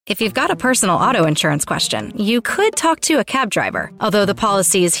If you've got a personal auto insurance question, you could talk to a cab driver, although the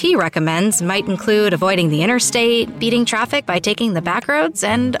policies he recommends might include avoiding the interstate, beating traffic by taking the back roads,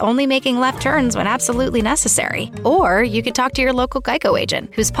 and only making left turns when absolutely necessary. Or you could talk to your local Geico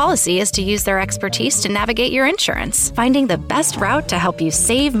agent, whose policy is to use their expertise to navigate your insurance, finding the best route to help you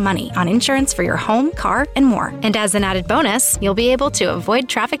save money on insurance for your home, car, and more. And as an added bonus, you'll be able to avoid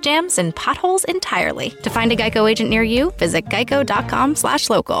traffic jams and potholes entirely. To find a Geico agent near you, visit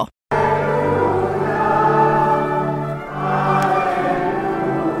geico.com/local.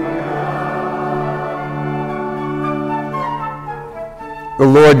 The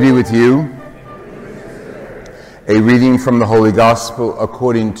Lord be with you. A reading from the Holy Gospel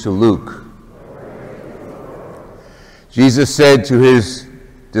according to Luke. Jesus said to his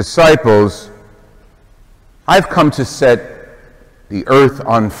disciples, "I've come to set the earth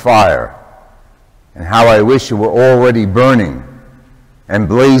on fire, and how I wish it were already burning and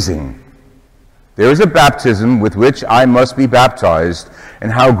blazing. There is a baptism with which I must be baptized,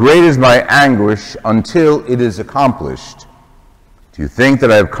 and how great is my anguish until it is accomplished. Do you think that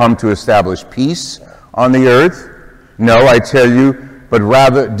I have come to establish peace on the earth? No, I tell you, but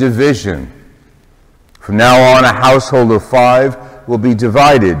rather division. From now on, a household of 5 will be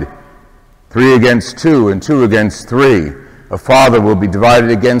divided, 3 against 2, and 2 against 3. A father will be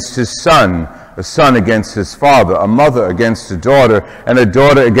divided against his son, a son against his father, a mother against a daughter, and a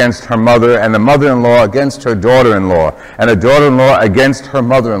daughter against her mother, and a mother-in-law against her daughter-in-law, and a daughter-in-law against her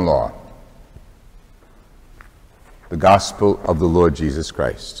mother-in-law." The Gospel of the Lord Jesus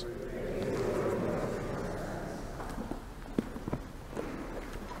Christ.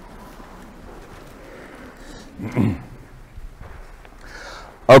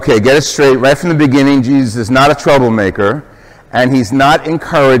 Okay, get it straight. Right from the beginning, Jesus is not a troublemaker, and he's not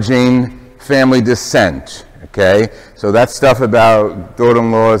encouraging family dissent. Okay? So that stuff about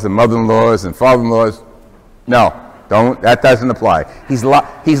daughter-in-laws and mother-in-laws and father-in-laws, no, that doesn't apply. He's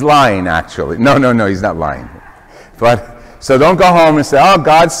lying, actually. No, he's not lying. But so don't go home and say, "Oh,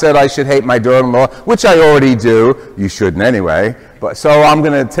 God said I should hate my daughter-in-law," which I already do. You shouldn't anyway. But so I'm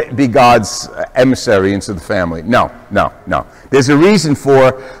going to be God's emissary into the family. No. There's a reason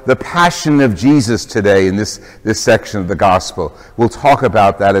for the passion of Jesus today in this section of the gospel. We'll talk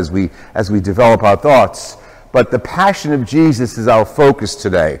about that as we develop our thoughts. But the passion of Jesus is our focus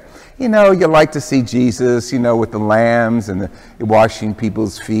today. You know, you like to see Jesus, with the lambs and washing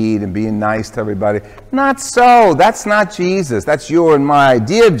people's feet and being nice to everybody. Not so. That's not Jesus. That's your and my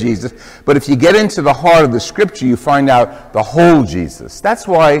idea of Jesus. But if you get into the heart of the Scripture, you find out the whole Jesus. That's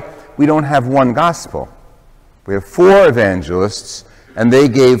why we don't have one gospel. We have 4 evangelists, and they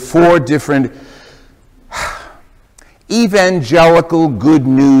gave 4 different evangelical good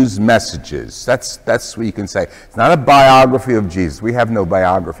news messages. That's what you can say. It's not a biography of Jesus. We have no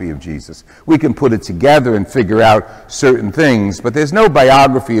biography of Jesus. We can put it together and figure out certain things, but there's no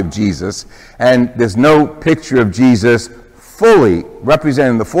biography of Jesus, and there's no picture of Jesus fully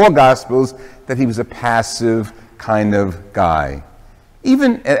representing the 4 Gospels that he was a passive kind of guy.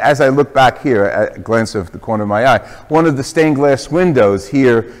 Even as I look back here, at a glance of the corner of my eye, one of the stained glass windows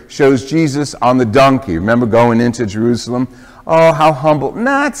here shows Jesus on the donkey. Remember going into Jerusalem? Oh, how humble.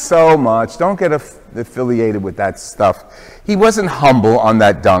 Not so much. Don't get affiliated with that stuff. He wasn't humble on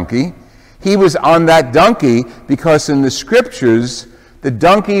that donkey. He was on that donkey because in the Scriptures, the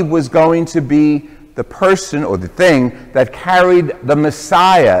donkey was going to be the person or the thing that carried the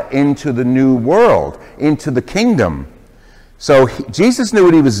Messiah into the new world, into the kingdom. So Jesus knew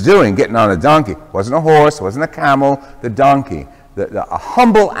what he was doing, getting on a donkey. It wasn't a horse, it wasn't a camel, the donkey. A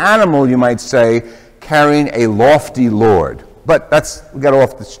humble animal, you might say, carrying a lofty Lord. But we got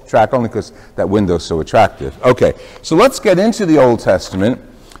off the track only because that window's so attractive. Okay, so let's get into the Old Testament.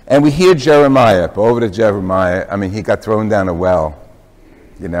 And we hear Jeremiah. Go over to Jeremiah. He got thrown down a well,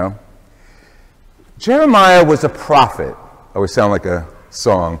 Jeremiah was a prophet. I would sound like a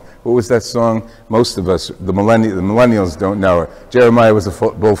song. What was that song? Most of us, the millennials don't know it. Jeremiah was a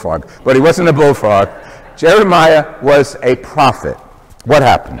bullfrog, but he wasn't a bullfrog. Jeremiah was a prophet. What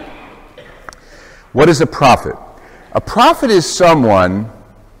happened? What is a prophet? A prophet is someone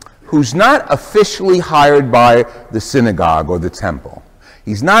who's not officially hired by the synagogue or the temple.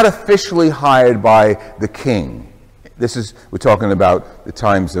 He's not officially hired by the king. We're talking about the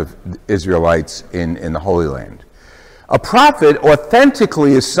times of the Israelites in the Holy Land. A prophet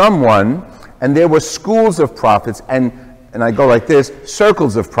authentically is someone, and there were schools of prophets, and I go like this,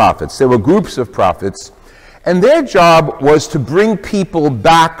 circles of prophets. There were groups of prophets, and their job was to bring people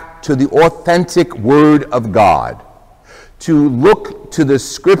back to the authentic Word of God, to look to the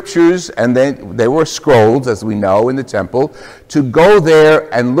scriptures, and then they were scrolls, as we know, in the temple, to go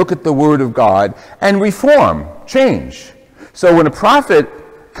there and look at the Word of God and reform, change. So when a prophet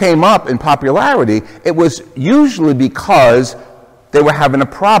came up in popularity, it was usually because they were having a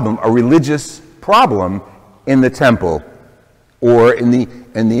problem, a religious problem in the temple, or in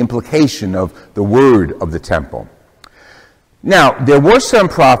the implication of the word of the temple. Now, there were some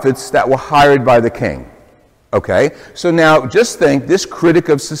prophets that were hired by the king. Okay, so now just think, this critic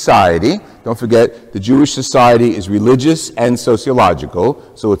of society, don't forget, the Jewish society is religious and sociological,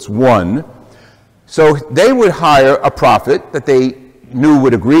 so it's one. So they would hire a prophet that they knew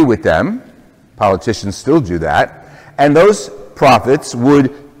would agree with them. Politicians still do that. And those prophets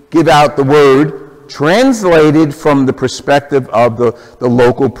would give out the word translated from the perspective of the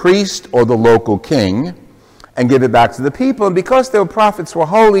local priest or the local king, and give it back to the people. And because their prophets were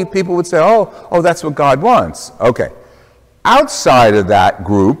holy, people would say, oh, that's what God wants. Okay. Outside of that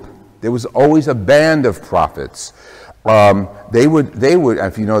group, there was always a band of prophets. They would,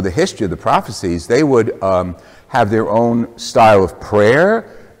 if you know the history of the prophecies, they would have their own style of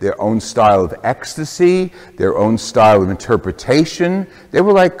prayer, their own style of ecstasy, their own style of interpretation. They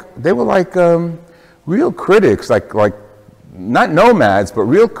were like real critics, like not nomads, but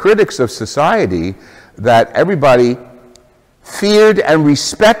real critics of society, that everybody feared and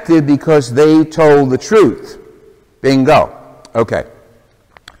respected because they told the truth. Bingo. Okay.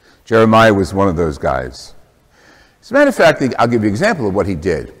 Jeremiah was one of those guys. As a matter of fact, I'll give you an example of what he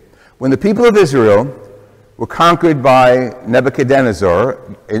did. When the people of Israel were conquered by Nebuchadnezzar,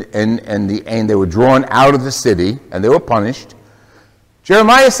 and they were drawn out of the city, and they were punished,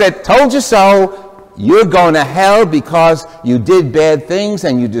 Jeremiah said, "Told you so. You're going to hell because you did bad things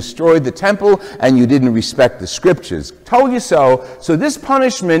and you destroyed the temple and you didn't respect the scriptures. Told you so. So this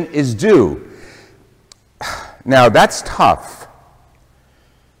punishment is due." Now, that's tough.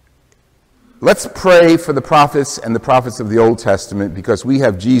 Let's pray for the prophets and the prophets of the Old Testament, because we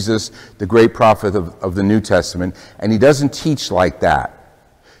have Jesus, the great prophet of the New Testament, and he doesn't teach like that.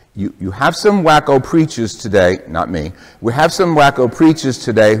 You have some wacko preachers today, not me, we have some wacko preachers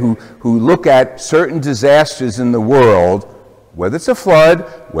today who look at certain disasters in the world, whether it's a flood,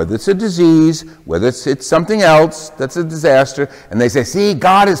 whether it's a disease, whether it's something else that's a disaster, and they say, see,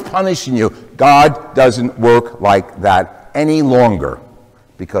 God is punishing you. God doesn't work like that any longer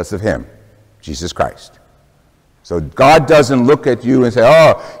because of him, Jesus Christ. So God doesn't look at you and say,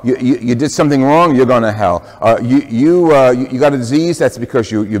 oh, you did something wrong, you're going to hell. You got a disease, that's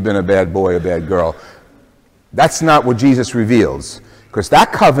because you've been a bad boy, a bad girl. That's not what Jesus reveals, because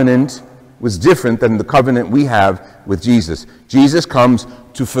that covenant was different than the covenant we have with Jesus. Jesus comes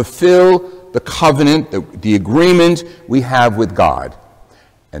to fulfill the covenant, the agreement we have with God.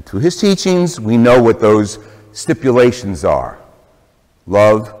 And through his teachings, we know what those stipulations are.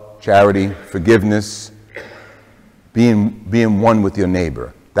 Love, charity, forgiveness, being one with your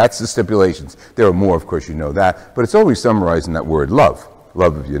neighbor. That's the stipulations. There are more, of course, you know that, but it's always summarized in that word, love.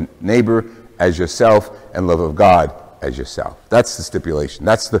 Love of your neighbor as yourself, and love of God as yourself. That's the stipulation.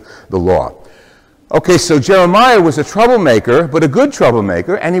 That's the law. Okay, so Jeremiah was a troublemaker, but a good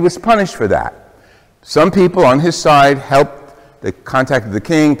troublemaker, and he was punished for that. Some people on his side helped. They contacted the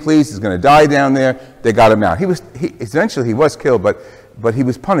king, please, he's going to die down there. They got him out. Eventually he was killed, but he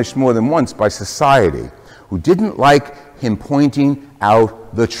was punished more than once by society, who didn't like him pointing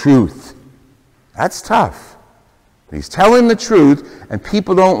out the truth. That's tough. He's telling the truth, and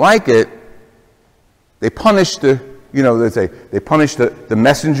people don't like it. They punish they punish the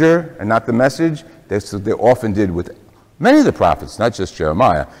messenger and not the message. That's what they often did with many of the prophets, not just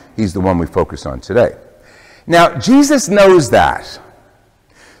Jeremiah. He's the one we focus on today. Now, Jesus knows that.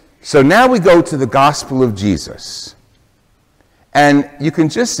 So now we go to the gospel of Jesus. And you can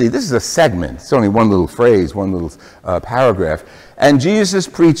just see, this is a segment. It's only one little phrase, one little paragraph. And Jesus is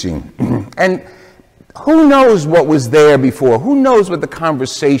preaching. And who knows what was there before? Who knows what the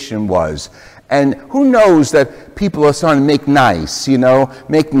conversation was? And who knows that people are starting to make nice,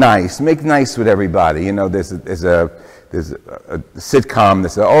 make nice with everybody. There's a sitcom that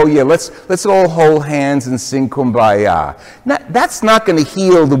says, oh yeah, let's all hold hands and sing Kumbaya. That's not going to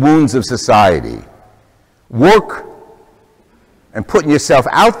heal the wounds of society. Work and putting yourself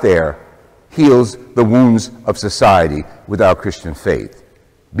out there heals the wounds of society with our Christian faith.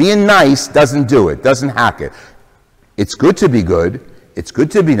 Being nice doesn't do it, doesn't hack it. It's good to be good. It's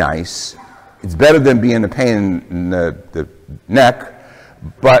good to be nice. It's better than being a pain in the neck.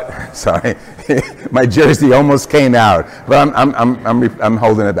 But, sorry, my jersey almost came out, but I'm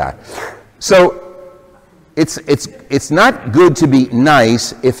holding it back. So it's not good to be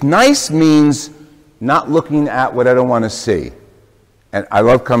nice if nice means not looking at what I don't want to see. And I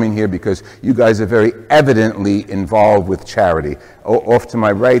love coming here because you guys are very evidently involved with charity. Off to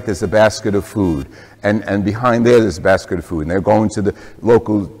my right, there's a basket of food. And behind there's a basket of food. And they're going to the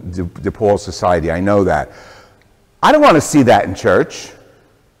local DePaul Society. I know that. I don't want to see that in church.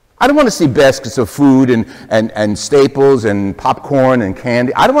 I don't want to see baskets of food and staples and popcorn and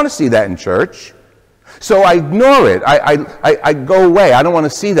candy. I don't want to see that in church. So I ignore it. I go away. I don't want to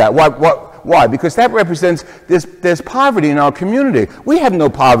see that. Why? Because that represents there's poverty in our community. We have no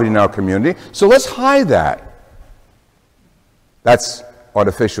poverty in our community, so let's hide that. That's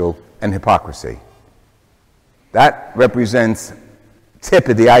artificial and hypocrisy. That represents tip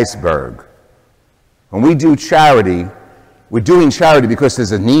of the iceberg. When we do charity, we're doing charity because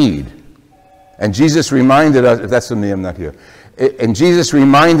there's a need. And Jesus reminded us, if that's for me, I'm not here. And Jesus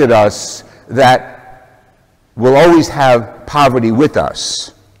reminded us that we'll always have poverty with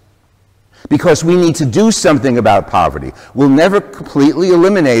us, because we need to do something about poverty. We'll never completely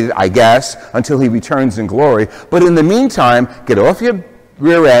eliminate it, I guess, until he returns in glory. But in the meantime, get off your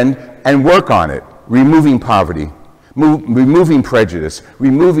rear end and work on it, removing poverty, removing prejudice,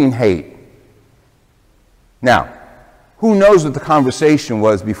 removing hate. Now, who knows what the conversation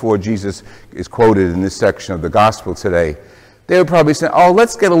was before Jesus is quoted in this section of the gospel today? They were probably saying, oh,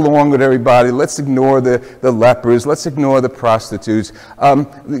 let's get along with everybody. Let's ignore the lepers. Let's ignore the prostitutes.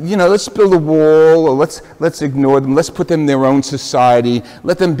 Let's build a wall, or let's ignore them. Let's put them in their own society.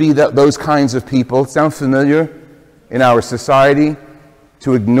 Let them be those kinds of people. Sound familiar in our society?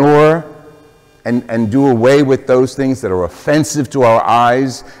 To ignore and do away with those things that are offensive to our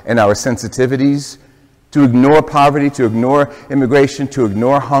eyes and our sensitivities. To ignore poverty, to ignore immigration, to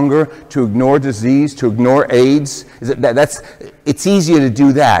ignore hunger, to ignore disease, to ignore AIDS. It's easier to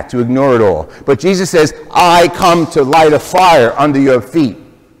do that, to ignore it all. But Jesus says, I come to light a fire under your feet.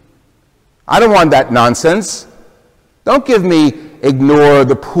 I don't want that nonsense. Don't give me ignore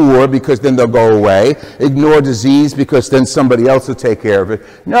the poor because then they'll go away. Ignore disease because then somebody else will take care of it.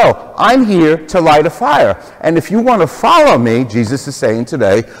 No, I'm here to light a fire. And if you want to follow me, Jesus is saying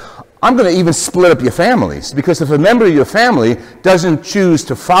today, I'm going to even split up your families, because if a member of your family doesn't choose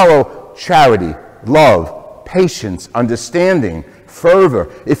to follow charity, love, patience, understanding,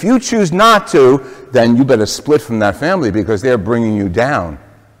 fervor, if you choose not to, then you better split from that family, because they're bringing you down.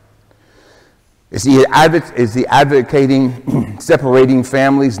 Is he advocating separating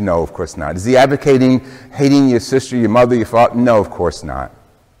families? No, of course not. Is he advocating hating your sister, your mother, your father? No, of course not.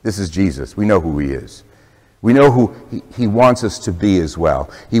 This is Jesus. We know who he is. We know who he wants us to be as well.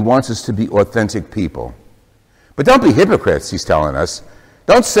 He wants us to be authentic people. But don't be hypocrites, he's telling us.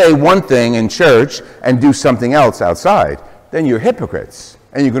 Don't say one thing in church and do something else outside. Then you're hypocrites,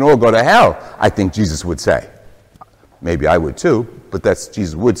 and you can all go to hell, I think Jesus would say. Maybe I would too, but that's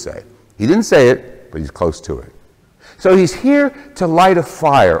Jesus would say. He didn't say it, but he's close to it. So he's here to light a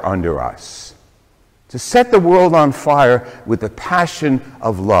fire under us, to set the world on fire with the passion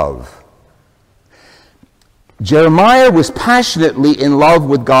of love. Jeremiah was passionately in love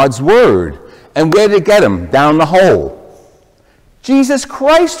with God's word. And where did it get him? Down the hole. Jesus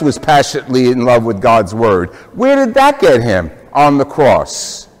Christ was passionately in love with God's word. Where did that get him? On the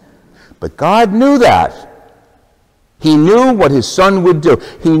cross. But God knew that. He knew what his son would do.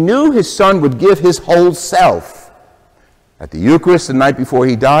 He knew his son would give his whole self. At the Eucharist, the night before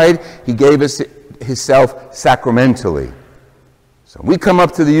he died, he gave us his self sacramentally. So when we come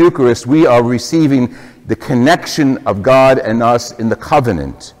up to the Eucharist, we are receiving the connection of God and us in the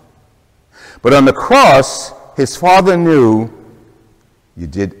covenant. But on the cross, his Father knew, you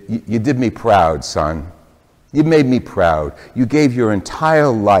did me proud, son. You made me proud. You gave your entire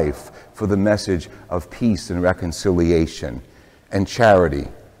life for the message of peace and reconciliation and charity.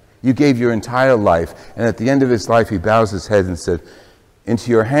 You gave your entire life. And at the end of his life, he bows his head and said,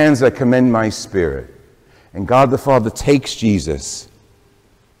 into your hands I commend my spirit. And God the Father takes Jesus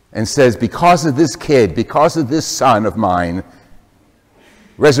and says, because of this kid, because of this son of mine,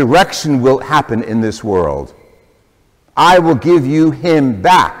 resurrection will happen in this world. I will give you him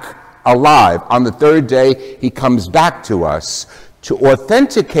back alive. On the third day, he comes back to us to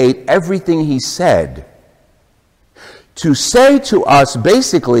authenticate everything he said. To say to us,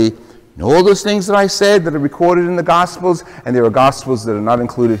 basically, all those things that I said that are recorded in the Gospels, and there are Gospels that are not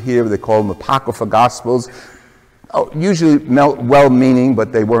included here, they call them Apocrypha Gospels, usually well-meaning,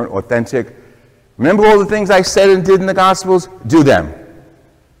 but they weren't authentic. Remember all the things I said and did in the Gospels? Do them.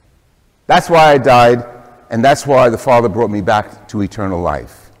 That's why I died, and that's why the Father brought me back to eternal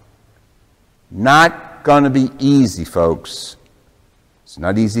life. Not going to be easy, folks. It's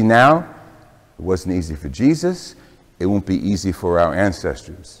not easy now. It wasn't easy for Jesus. It won't be easy for our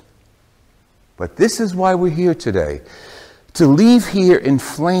ancestors. But this is why we're here today. To leave here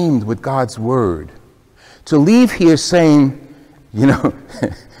inflamed with God's Word. To leave here saying,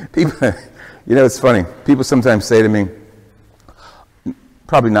 people, it's funny. People sometimes say to me,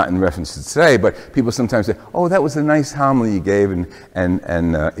 probably not in reference to today, but people sometimes say, oh, that was a nice homily you gave and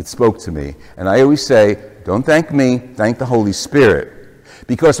it spoke to me. And I always say, don't thank me, thank the Holy Spirit.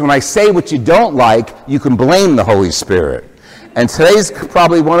 Because when I say what you don't like, you can blame the Holy Spirit. And today's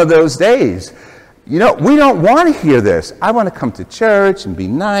probably one of those days. We don't want to hear this. I want to come to church and be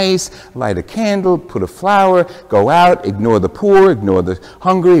nice, light a candle, put a flower, go out, ignore the poor, ignore the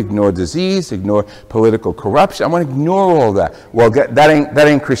hungry, ignore disease, ignore political corruption. I want to ignore all that. Well, that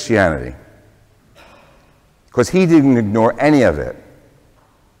ain't Christianity. Because he didn't ignore any of it.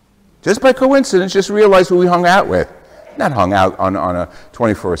 Just by coincidence, just realized who he hung out with. Not hung out on a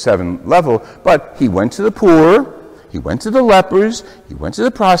 24/7 level, but he went to the poor, he went to the lepers, he went to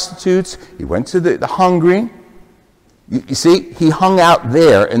the prostitutes, he went to the hungry. You see, he hung out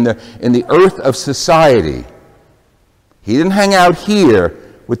there in the earth of society. He didn't hang out here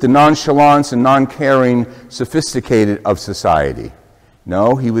with the nonchalance and non-caring sophisticated of society.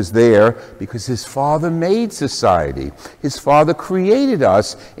 No, he was there because his Father made society. His Father created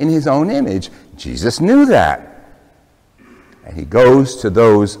us in his own image. Jesus knew that. And he goes to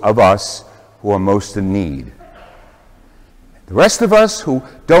those of us who are most in need. The rest of us who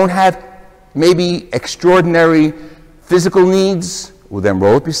don't have maybe extraordinary physical needs, well then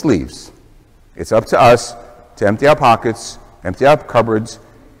roll up your sleeves. It's up to us to empty our pockets, empty our cupboards,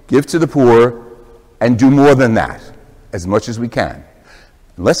 give to the poor, and do more than that, as much as we can.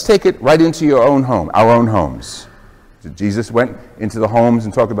 Let's take it right into your own home, our own homes. Jesus went into the homes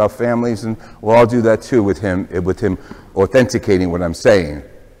and talked about families, and well, I'll do that too with him authenticating what I'm saying.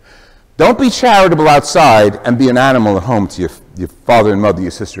 Don't be charitable outside and be an animal at home to your father and mother, your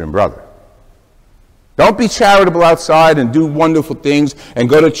sister and brother. Don't be charitable outside and do wonderful things and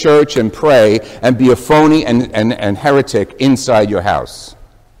go to church and pray and be a phony and heretic inside your house.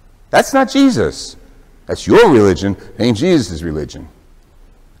 That's not Jesus. That's your religion. It ain't Jesus' religion.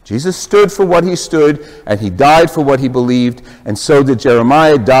 Jesus stood for what he stood, and he died for what he believed, and so did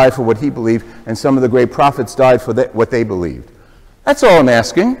Jeremiah die for what he believed, and some of the great prophets died for what they believed. That's all I'm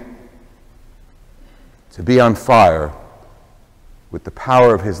asking. To be on fire with the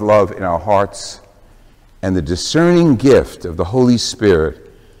power of his love in our hearts and the discerning gift of the Holy Spirit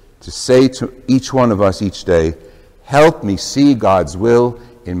to say to each one of us each day, help me see God's will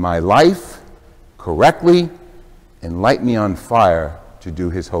in my life correctly and light me on fire to do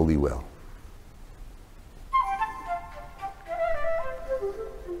his holy will.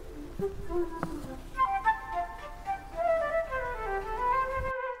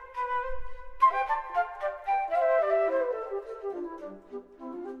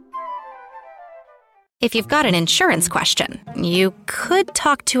 If you've got an insurance question, you could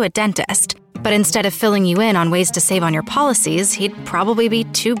talk to a dentist. But instead of filling you in on ways to save on your policies, he'd probably be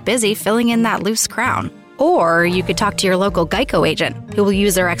too busy filling in that loose crown. Or you could talk to your local Geico agent, who will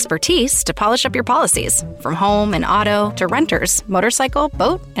use their expertise to polish up your policies, from home and auto to renters, motorcycle,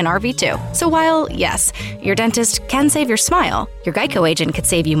 boat, and RV too. So while, yes, your dentist can save your smile, your Geico agent could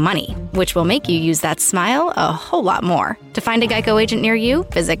save you money, which will make you use that smile a whole lot more. To find a Geico agent near you,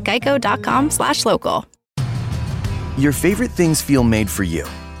 visit geico.com/local. Your favorite things feel made for you.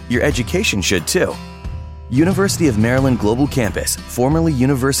 Your education should too. University of Maryland Global Campus, formerly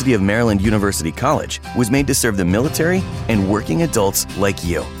University of Maryland University College, was made to serve the military and working adults like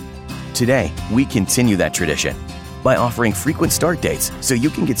you. Today, we continue that tradition by offering frequent start dates so you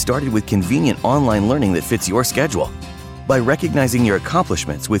can get started with convenient online learning that fits your schedule, by recognizing your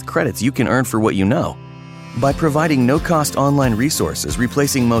accomplishments with credits you can earn for what you know, by providing no-cost online resources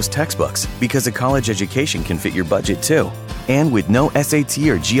replacing most textbooks because a college education can fit your budget too, and with no SAT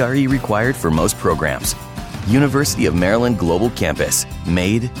or GRE required for most programs. University of Maryland Global Campus,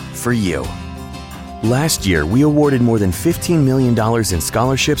 made for you. Last year, we awarded more than $15 million in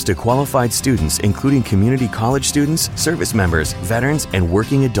scholarships to qualified students, including community college students, service members, veterans, and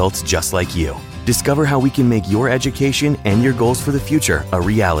working adults just like you. Discover how we can make your education and your goals for the future a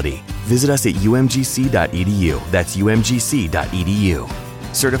reality. Visit us at umgc.edu. That's umgc.edu.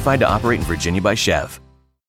 Certified to operate in Virginia by Chev.